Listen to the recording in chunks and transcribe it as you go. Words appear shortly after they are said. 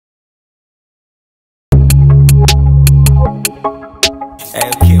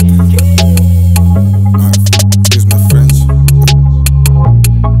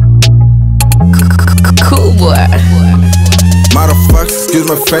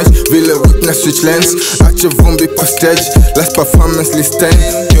fence, vile witness switch lens. Acha vumbi kwa stage, last performance listain.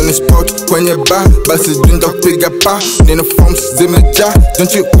 Kuni spot kwenye bar, basi dunda piga pa. Nina forms zimejaa,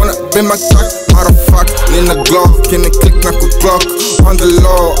 don't you wanna be my track? Motherfucker, nina Glock, in the click na clock. On the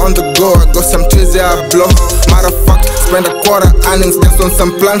low, on the go, I got some cheesy I blow. Motherfucker, spend a quarter earnings, that's on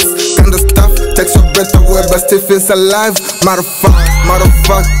some plans. Kinda stuff, takes your breath away, but still feels alive.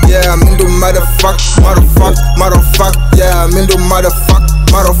 Motherfucker, yeah, I'm into motherfucker. Motherfucker, yeah, I'm into motherfucker.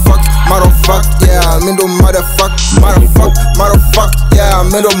 Motherfucker, yeah, I'm into motherfucker. Motherfucker, yeah,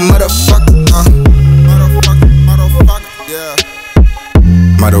 I'm into motherfucker. Motherfucker, yeah.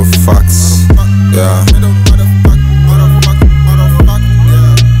 Motherfucks, yeah.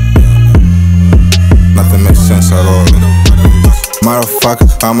 Nothing makes sense at all. Motherfucker,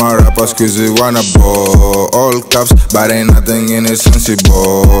 I'm a rapper, cause you wanna ball. All caps, but ain't nothing in it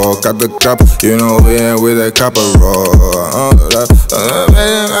sensible. Cut the crap, you know we ain't with a copper roll.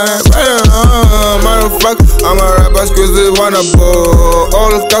 Motherfucker, I'm a rapper, cause you wanna ball.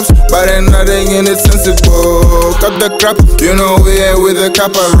 All caps, but ain't nothing in it sensible. Cut the crap, you know we ain't with a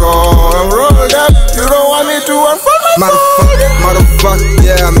copper roll. I'm rolled up, you